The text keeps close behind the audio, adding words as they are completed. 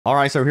All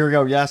right, so here we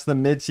go. Yes, the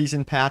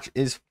mid-season patch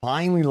is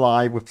finally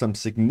live with some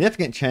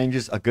significant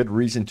changes, a good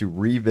reason to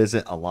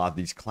revisit a lot of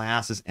these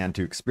classes and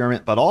to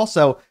experiment, but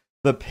also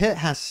the pit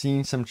has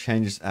seen some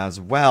changes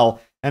as well,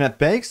 and it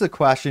begs the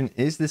question,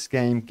 is this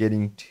game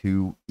getting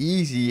too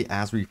easy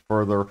as we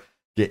further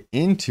get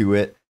into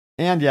it?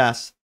 And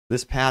yes,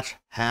 this patch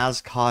has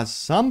caused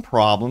some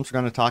problems. We're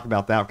going to talk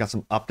about that. We've got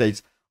some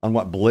updates on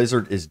what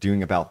Blizzard is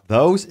doing about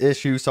those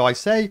issues. So I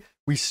say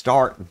we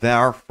start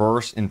there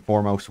first and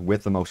foremost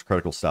with the most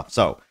critical stuff.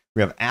 So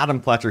we have Adam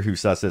Fletcher who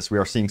says this: we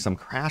are seeing some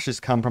crashes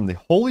come from the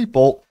Holy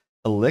Bolt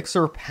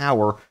Elixir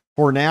power.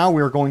 For now,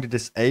 we are going to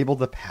disable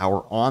the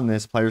power on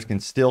this. Players can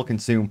still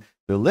consume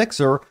the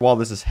Elixir while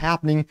this is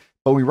happening,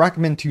 but we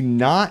recommend to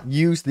not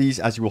use these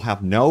as you will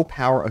have no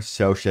power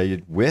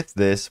associated with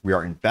this. We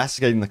are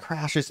investigating the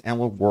crashes and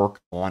will work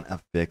on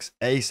a fix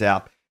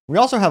ASAP. We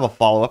also have a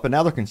follow-up,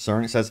 another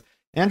concern. It says,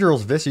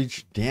 Andrew's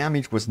visage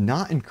damage was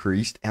not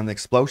increased and the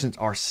explosions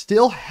are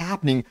still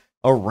happening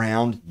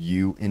around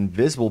you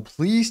invisible.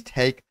 Please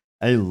take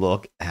a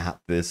look at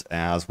this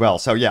as well.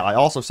 So yeah, I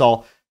also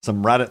saw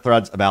some Reddit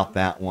threads about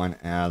that one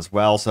as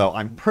well. So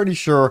I'm pretty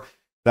sure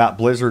that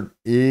Blizzard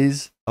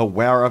is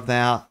aware of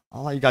that.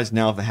 I'll let you guys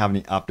know if they have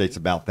any updates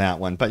about that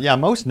one. But yeah,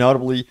 most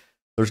notably,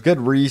 there's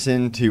good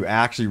reason to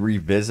actually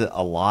revisit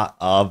a lot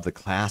of the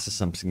classes,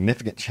 some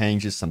significant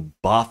changes, some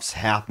buffs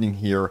happening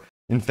here.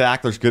 In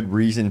fact, there's good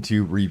reason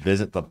to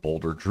revisit the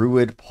Boulder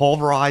Druid.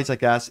 Pulverize, I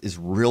guess, is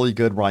really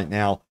good right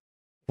now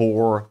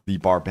for the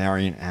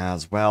Barbarian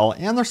as well.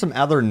 And there's some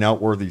other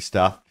noteworthy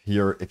stuff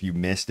here. If you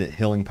missed it,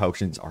 healing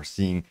potions are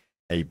seeing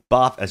a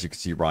buff, as you can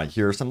see right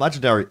here. Some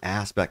legendary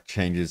aspect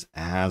changes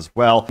as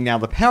well. Now,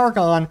 the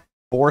Paragon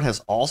board has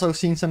also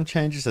seen some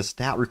changes. The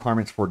stat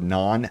requirements for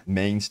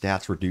non-main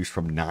stats reduced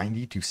from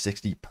 90 to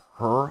 60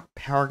 per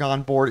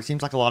Paragon board. It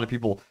seems like a lot of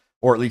people,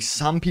 or at least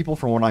some people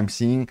from what I'm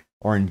seeing,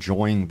 are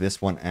enjoying this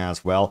one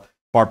as well.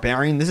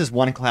 Barbarian, this is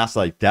one class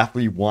that I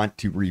definitely want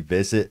to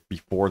revisit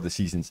before the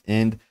season's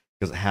end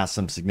because it has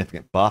some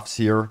significant buffs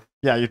here.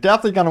 Yeah, you're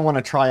definitely going to want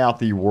to try out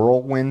the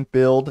Whirlwind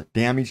build.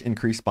 Damage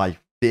increased by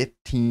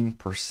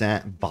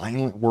 15%.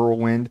 Violent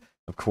Whirlwind,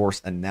 of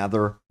course,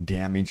 another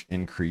damage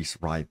increase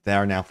right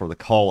there. Now for the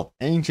Call of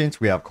Ancients,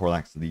 we have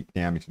Corlax, the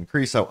damage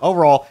increase. So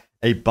overall,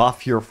 a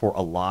buff here for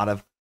a lot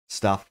of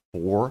stuff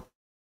for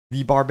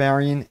the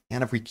Barbarian.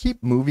 And if we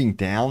keep moving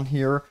down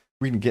here,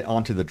 we can get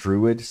onto the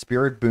Druid.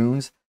 Spirit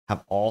Boons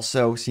have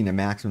also seen a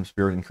maximum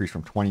spirit increase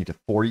from 20 to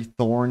 40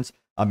 thorns.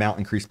 Amount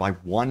increased by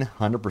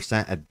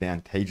 100%.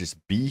 Advantageous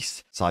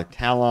Beasts. Side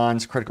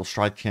Talons. Critical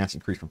Strike chance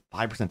increased from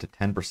 5% to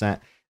 10%. And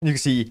you can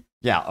see,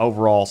 yeah,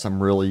 overall,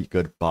 some really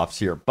good buffs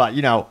here. But,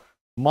 you know,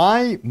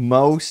 my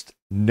most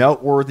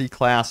noteworthy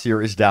class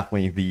here is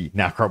definitely the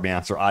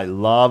Necromancer. I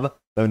love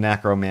the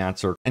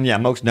Necromancer. And yeah,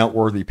 most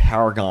noteworthy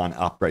Paragon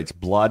upgrades.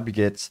 Blood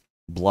begets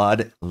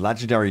Blood,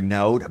 legendary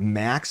node,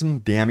 maximum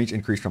damage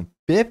increase from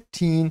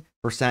 15%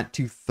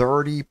 to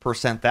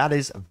 30%. That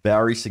is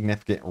very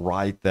significant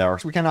right there.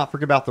 So we cannot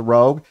forget about the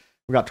Rogue.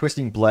 We got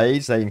Twisting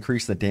Blades. They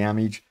increase the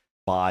damage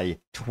by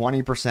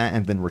 20%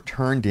 and then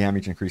return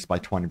damage increased by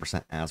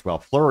 20% as well.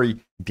 Flurry,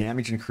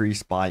 damage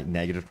increased by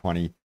negative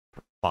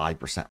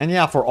 25%. And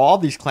yeah, for all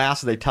these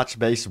classes, they touch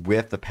base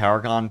with the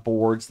Paragon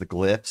boards, the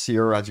glyphs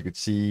here, as you can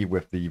see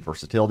with the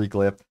versatility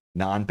glyph.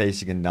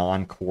 Non-basic and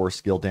non-core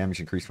skill damage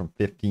increased from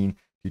 15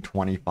 to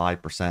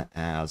 25%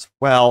 as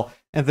well.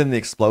 And then the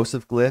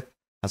explosive glyph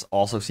has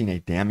also seen a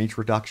damage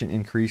reduction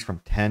increase from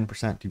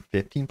 10% to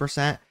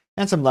 15%.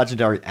 And some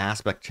legendary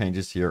aspect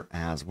changes here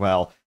as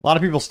well. A lot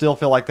of people still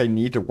feel like they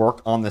need to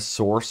work on the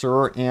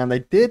Sorcerer, and they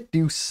did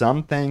do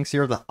some things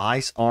here. The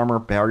Ice Armor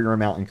barrier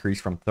amount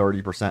increased from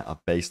 30% of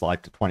base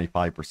life to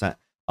 25%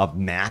 of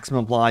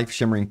maximum life.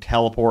 Shimmering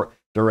Teleport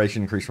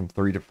duration increased from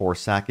 3 to 4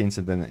 seconds,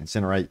 and then the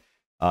Incinerate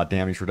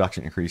damage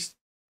reduction increased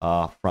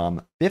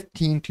from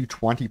 15 to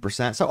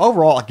 20%. So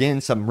overall,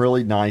 again, some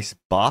really nice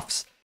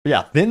buffs. But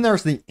yeah, then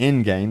there's the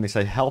end game. They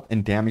say health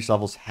and damage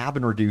levels have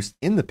been reduced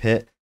in the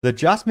pit. The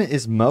adjustment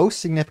is most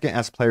significant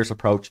as players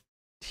approach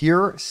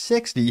tier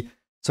 60,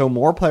 so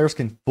more players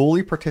can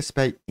fully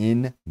participate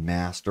in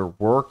master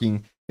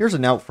working. Here's a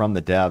note from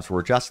the devs. We're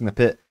adjusting the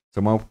pit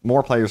so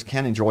more players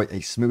can enjoy a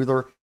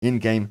smoother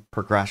in-game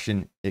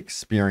progression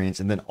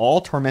experience. And then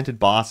all tormented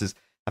bosses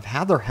have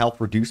had their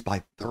health reduced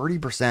by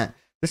 30%.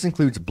 This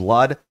includes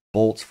blood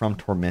bolts from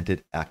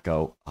Tormented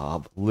Echo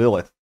of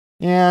Lilith.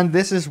 And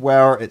this is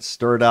where it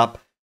stirred up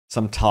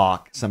some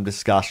talk, some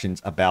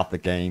discussions about the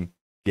game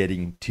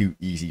getting too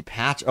easy.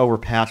 Patch over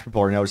patch,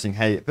 people are noticing,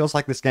 hey, it feels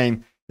like this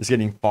game is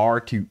getting far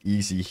too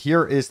easy.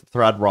 Here is the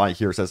thread right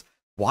here. It says,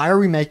 why are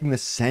we making the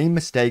same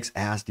mistakes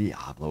as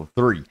Diablo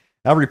 3?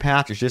 Every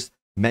patch is just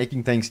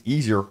making things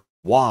easier.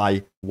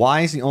 Why?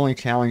 Why is the only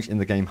challenge in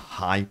the game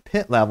high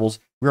pit levels?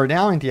 We are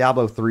now in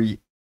Diablo 3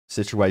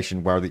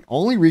 situation where the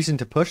only reason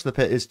to push the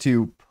pit is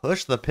to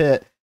push the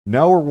pit.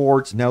 No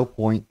rewards, no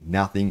point,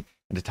 nothing.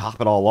 And to top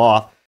it all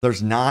off,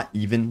 there's not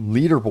even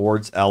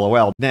leaderboards,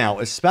 LOL. Now,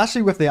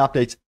 especially with the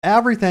updates,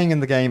 everything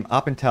in the game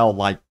up until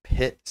like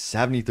pit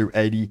 70 through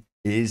 80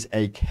 is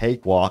a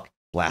cakewalk.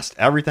 blast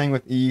everything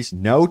with ease,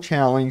 no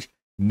challenge,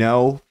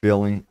 no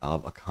feeling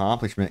of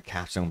accomplishment.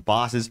 Capstone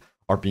bosses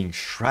are being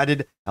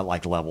shredded at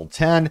like level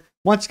 10.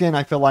 Once again,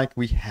 I feel like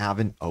we have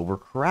an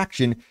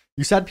overcorrection.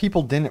 You said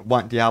people didn't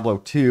want Diablo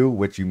 2,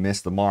 which you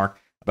missed the mark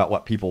about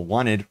what people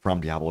wanted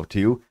from Diablo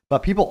 2,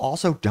 but people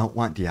also don't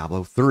want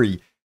Diablo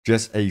 3.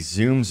 Just a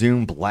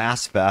zoom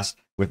blast fest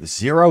with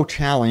zero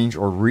challenge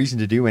or reason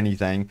to do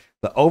anything.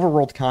 The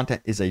overworld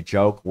content is a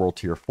joke. World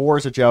Tier 4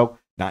 is a joke.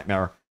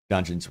 Nightmare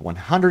Dungeons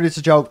 100 is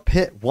a joke.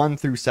 Pit 1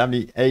 through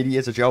 70, 80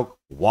 is a joke.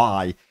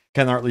 Why?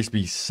 Can there at least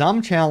be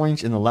some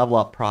challenge in the level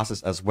up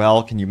process as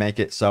well? Can you make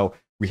it so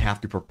we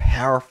have to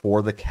prepare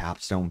for the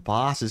capstone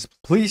bosses?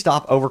 Please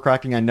stop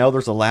overcorrecting. I know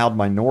there's a loud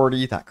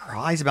minority that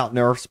cries about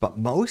nerfs, but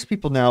most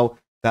people know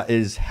that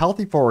is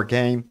healthy for a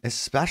game,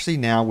 especially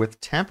now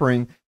with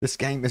tempering. This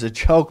game is a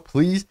joke.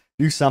 Please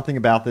do something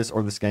about this,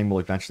 or this game will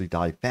eventually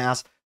die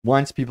fast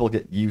once people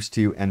get used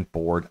to and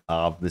bored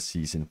of the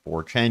Season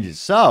 4 changes.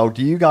 So,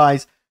 do you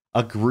guys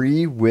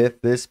agree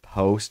with this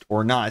post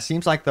or not? It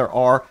seems like there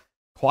are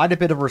quite a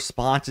bit of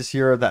responses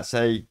here that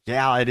say,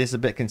 yeah, it is a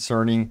bit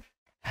concerning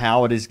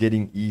how it is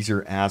getting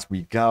easier as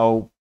we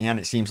go. And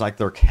it seems like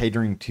they're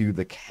catering to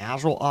the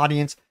casual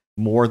audience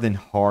more than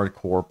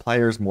hardcore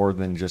players, more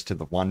than just to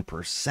the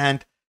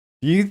 1%.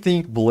 Do you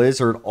think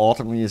Blizzard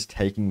ultimately is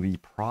taking the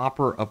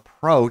proper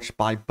approach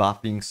by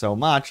buffing so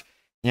much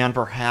and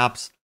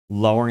perhaps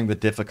lowering the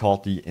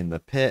difficulty in the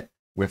pit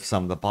with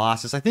some of the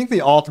bosses? I think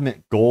the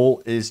ultimate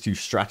goal is to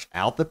stretch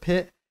out the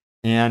pit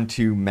and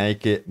to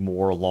make it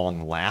more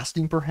long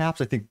lasting, perhaps.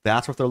 I think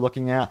that's what they're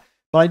looking at.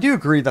 But I do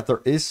agree that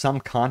there is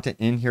some content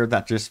in here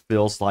that just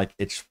feels like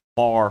it's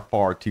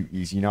far too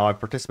easy. You know, I've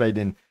participated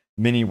in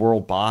many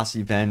world boss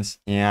events,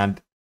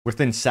 and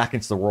within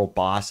seconds, the world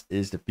boss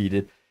is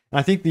defeated. And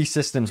I think these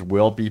systems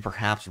will be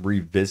perhaps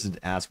revisited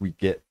as we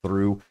get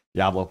through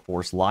Diablo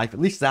 4's life.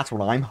 At least that's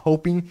what I'm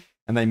hoping.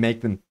 And they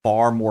make them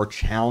far more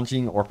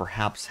challenging, or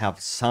perhaps have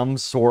some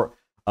sort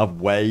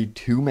of way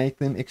to make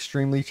them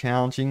extremely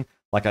challenging.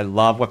 Like, I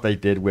love what they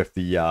did with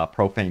the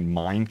Profane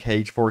Mind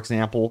Cage, for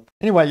example.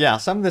 Anyway, yeah,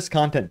 some of this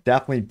content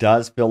definitely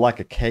does feel like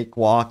a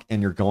cakewalk, and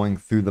you're going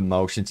through the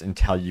motions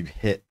until you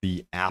hit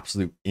the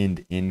absolute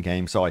end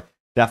game. So I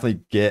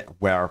definitely get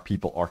where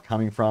people are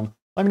coming from.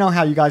 Let me know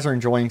how you guys are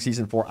enjoying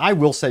Season 4. I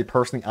will say,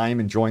 personally, I am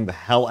enjoying the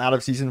hell out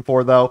of Season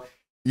 4, though.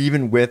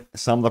 Even with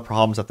some of the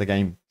problems that the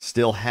game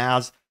still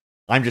has,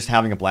 I'm just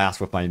having a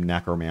blast with my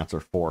Necromancer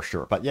for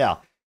sure. But yeah,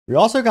 we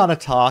also got to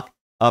talk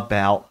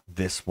about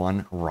this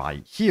one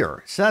right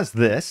here. It says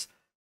this: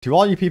 to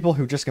all you people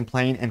who just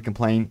complain and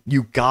complain,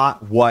 you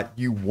got what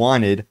you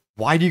wanted.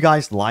 Why do you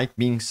guys like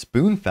being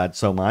spoon-fed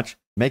so much?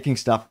 Making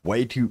stuff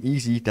way too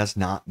easy does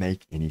not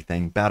make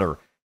anything better.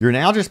 You're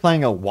now just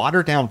playing a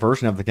watered-down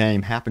version of the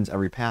game. Happens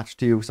every patch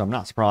too, so I'm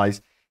not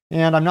surprised.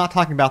 And I'm not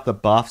talking about the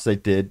buffs they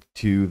did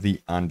to the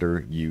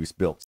underused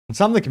builds. And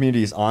some of the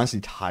community is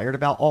honestly tired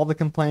about all the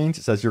complaints.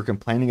 It says you're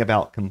complaining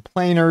about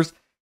complainers.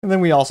 And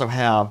then we also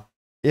have,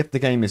 if the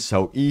game is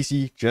so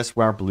easy, just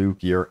wear blue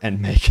gear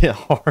and make it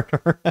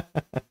harder.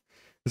 It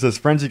says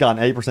Frenzy got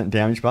an 8%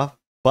 damage buff,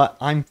 but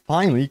I'm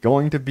finally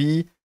going to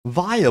be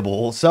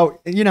viable. So,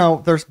 you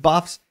know, there's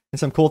buffs and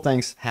some cool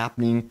things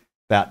happening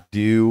that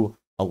do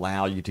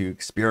allow you to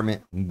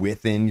experiment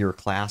within your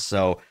class.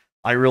 So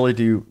I really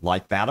do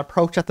like that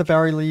approach at the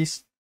very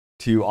least,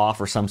 to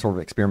offer some sort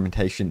of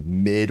experimentation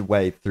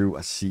midway through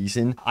a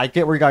season. I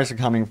get where you guys are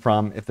coming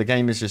from. If the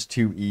game is just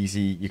too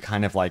easy, you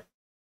kind of like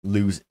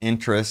lose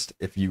interest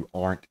if you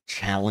aren't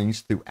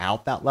challenged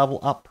throughout that level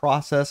up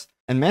process.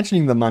 And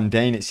mentioning the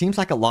mundane, it seems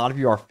like a lot of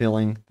you are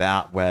feeling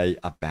that way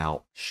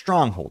about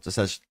Strongholds. It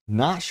says,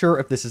 not sure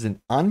if this is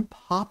an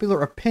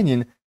unpopular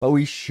opinion, but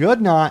we should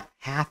not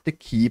have to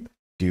keep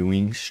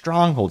doing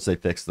Strongholds. They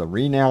fixed the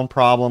renown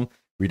problem.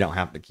 We don't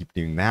have to keep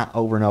doing that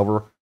over and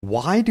over.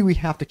 Why do we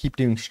have to keep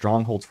doing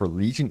Strongholds for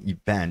Legion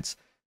events?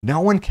 No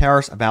one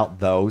cares about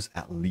those,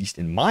 at least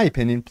in my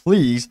opinion.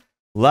 Please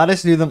let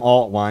us do them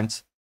all at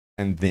once,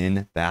 and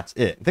then that's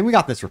it. Then we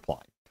got this reply.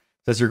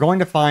 It says, you're going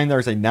to find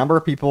there's a number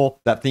of people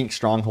that think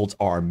Strongholds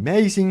are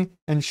amazing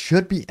and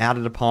should be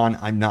added upon.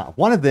 I'm not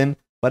one of them,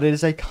 but it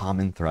is a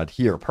common thread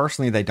here.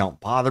 Personally, they don't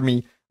bother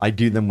me. I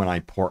do them when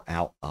I pour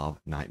out of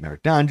Nightmare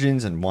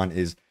Dungeons and one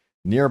is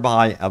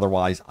nearby.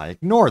 Otherwise, I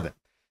ignore them.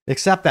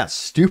 Except that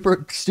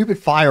stupid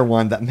fire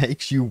one that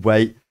makes you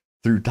wait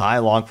through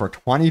dialogue for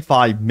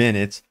 25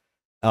 minutes,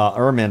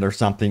 Ermine or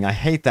something. I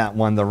hate that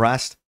one. The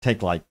rest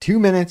take like 2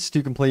 minutes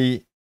to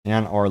complete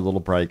and are a little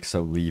break,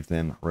 so leave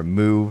them,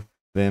 remove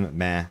them,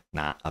 meh,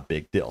 not a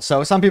big deal.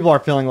 So some people are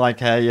feeling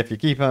like, hey, if you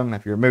keep them,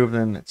 if you remove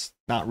them, it's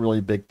not really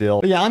a big deal.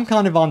 But yeah, I'm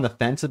kind of on the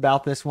fence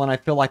about this one. I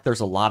feel like there's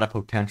a lot of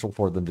potential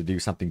for them to do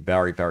something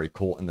very, very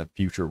cool in the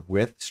future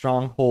with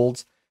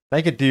Strongholds.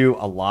 They could do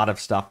a lot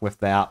of stuff with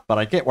that, but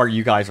I get where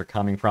you guys are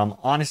coming from.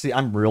 Honestly,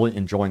 I'm really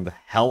enjoying the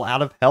hell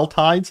out of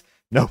Helltides.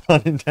 No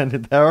pun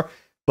intended there.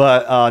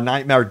 But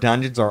Nightmare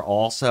Dungeons are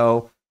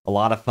also a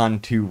lot of fun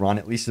to run,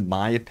 at least in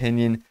my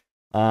opinion.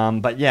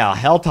 But yeah,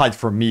 Helltides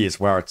for me is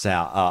where it's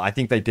at. I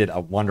think they did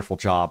a wonderful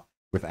job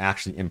with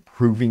actually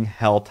improving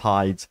Hell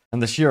Tides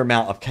and the sheer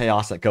amount of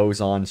chaos that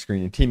goes on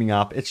screen and teaming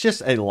up. It's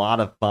just a lot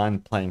of fun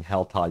playing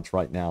Hell Tides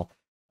right now,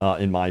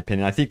 in my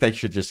opinion. I think they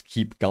should just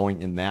keep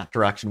going in that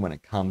direction when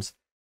it comes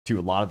to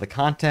a lot of the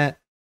content.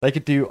 They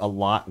could do a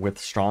lot with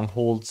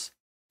Strongholds.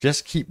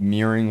 Just keep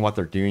mirroring what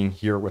they're doing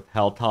here with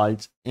Hell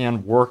Tides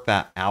and work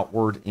that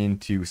outward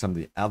into some of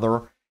the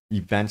other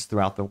events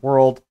throughout the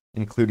world,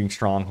 including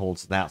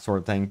Strongholds, that sort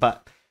of thing.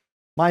 But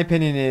my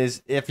opinion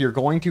is, if you're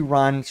going to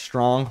run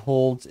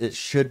Strongholds, it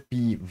should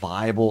be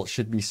viable. It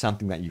should be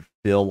something that you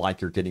feel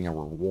like you're getting a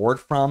reward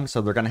from.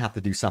 So they're going to have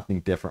to do something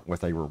different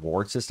with a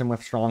reward system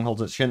with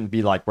Strongholds. It shouldn't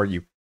be like where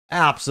you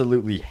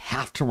absolutely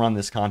have to run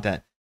this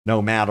content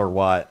no matter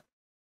what.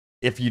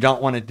 If you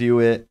don't want to do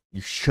it,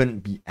 you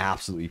shouldn't be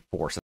absolutely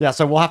forced. Yeah,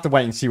 so we'll have to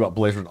wait and see what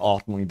Blizzard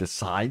ultimately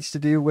decides to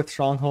do with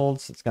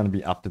Strongholds. It's going to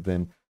be up to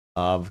them,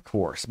 of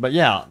course. But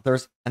yeah,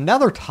 there's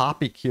another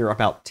topic here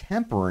about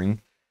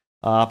tempering.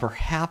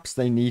 Perhaps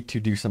they need to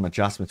do some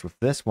adjustments with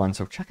this one.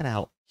 So check it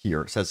out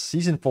here. It says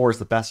Season 4 is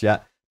the best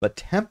yet, but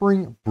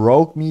tempering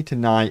broke me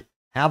tonight.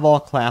 Have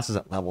all classes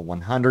at level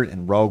 100,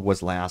 and Rogue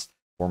was last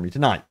for me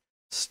tonight.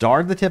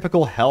 Started the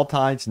typical Hell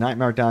Tides,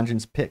 Nightmare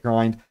Dungeons, Pit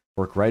Grind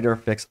for greater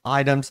fix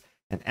items.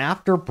 And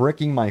after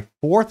bricking my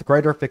 4th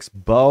greater fix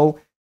bow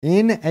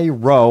in a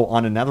row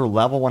on another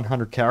level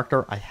 100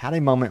 character, I had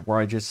a moment where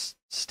I just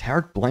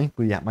stared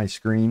blankly at my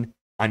screen.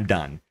 I'm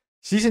done.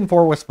 Season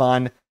 4 was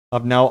fun.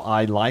 Of note,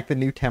 I like the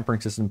new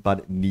tempering system, but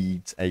it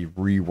needs a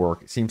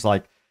rework. It seems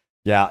like,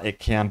 yeah, it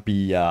can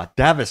be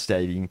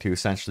devastating to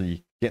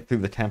essentially get through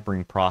the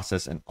tempering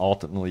process and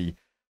ultimately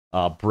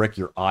brick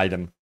your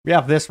item. We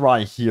have this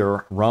right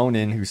here,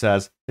 Ronan, who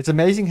says, it's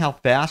amazing how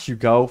fast you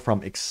go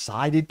from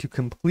excited to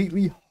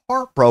completely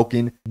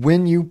heartbroken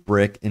when you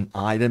brick an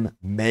item.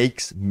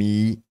 Makes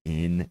me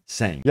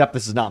insane. Yep,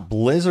 this is not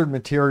Blizzard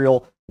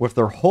material. With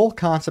their whole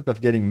concept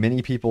of getting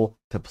many people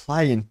to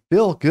play and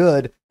feel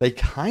good, they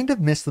kind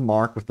of missed the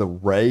mark with the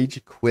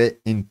rage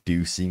quit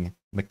inducing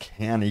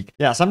mechanic.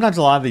 Yeah, sometimes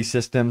a lot of these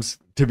systems,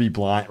 to be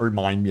blunt,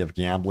 remind me of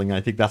gambling. I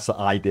think that's the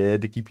idea,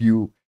 to keep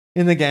you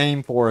in the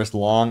game for as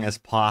long as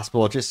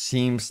possible. It just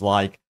seems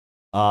like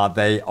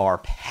they are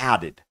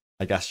padded,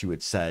 I guess you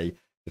would say,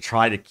 to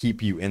try to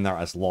keep you in there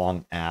as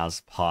long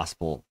as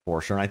possible, for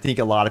sure. And I think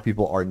a lot of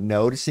people are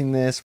noticing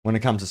this when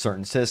it comes to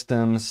certain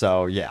systems.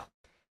 So yeah.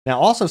 Now,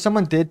 also,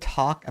 someone did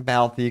talk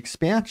about the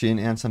expansion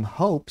and some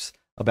hopes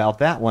about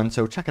that one.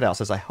 So check it out. It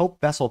says, I hope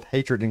Vessel of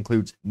Hatred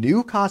includes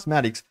new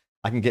cosmetics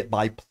I can get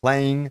by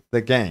playing the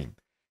game.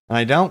 And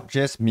I don't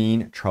just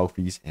mean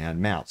trophies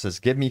and mounts. It says,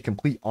 give me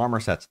complete armor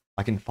sets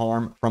I can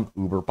farm from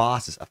Uber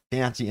bosses. A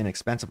fancy and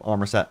expensive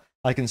armor set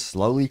I can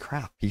slowly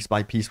craft piece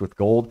by piece with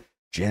gold,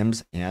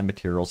 gems, and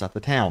materials at the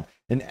town.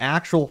 An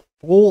actual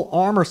full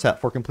armor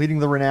set for completing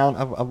the renown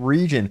of a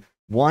region.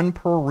 One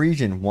per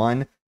region.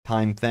 One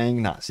time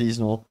thing, not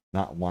seasonal,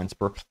 not once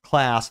per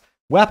class.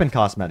 Weapon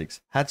cosmetics,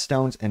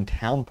 headstones, and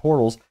town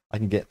portals I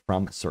can get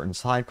from certain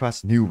side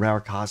quests. New rare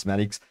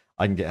cosmetics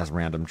I can get as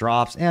random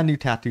drops, and new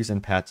tattoos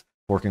and pets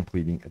for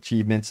completing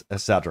achievements,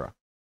 etc.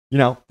 You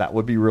know, that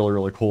would be really,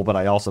 really cool, but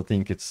I also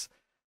think it's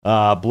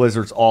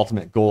Blizzard's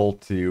ultimate goal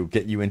to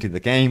get you into the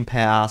Game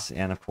Pass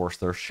and, of course,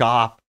 their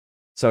shop.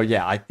 So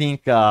yeah, I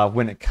think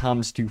when it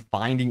comes to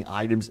finding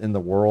items in the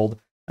world,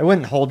 I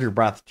wouldn't hold your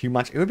breath too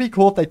much. It would be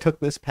cool if they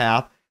took this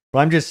path. But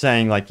I'm just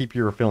saying, like, keep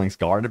your feelings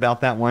guarded about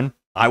that one.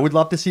 I would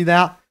love to see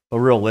that, but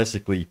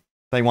realistically,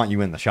 they want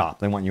you in the shop.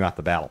 They want you at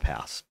the battle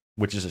pass,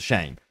 which is a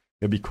shame.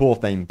 It'd be cool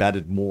if they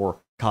embedded more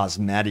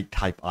cosmetic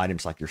type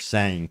items, like you're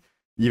saying,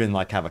 even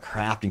like have a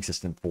crafting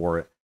system for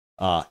it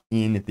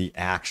in the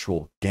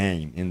actual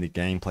game, in the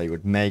gameplay. It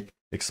would make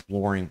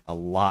exploring a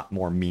lot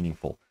more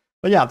meaningful.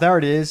 But yeah, there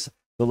it is.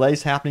 The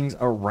latest happenings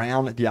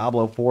around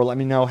Diablo 4. Let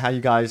me know how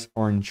you guys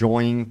are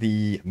enjoying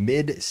the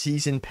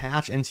mid-season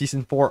patch and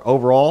Season 4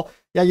 overall.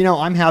 Yeah, you know,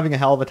 I'm having a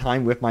hell of a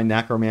time with my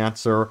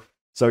Necromancer.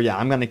 So yeah,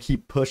 I'm going to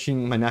keep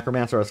pushing my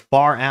Necromancer as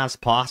far as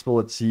possible.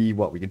 Let's see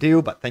what we can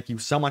do. But thank you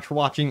so much for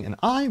watching, and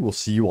I will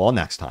see you all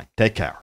next time. Take care.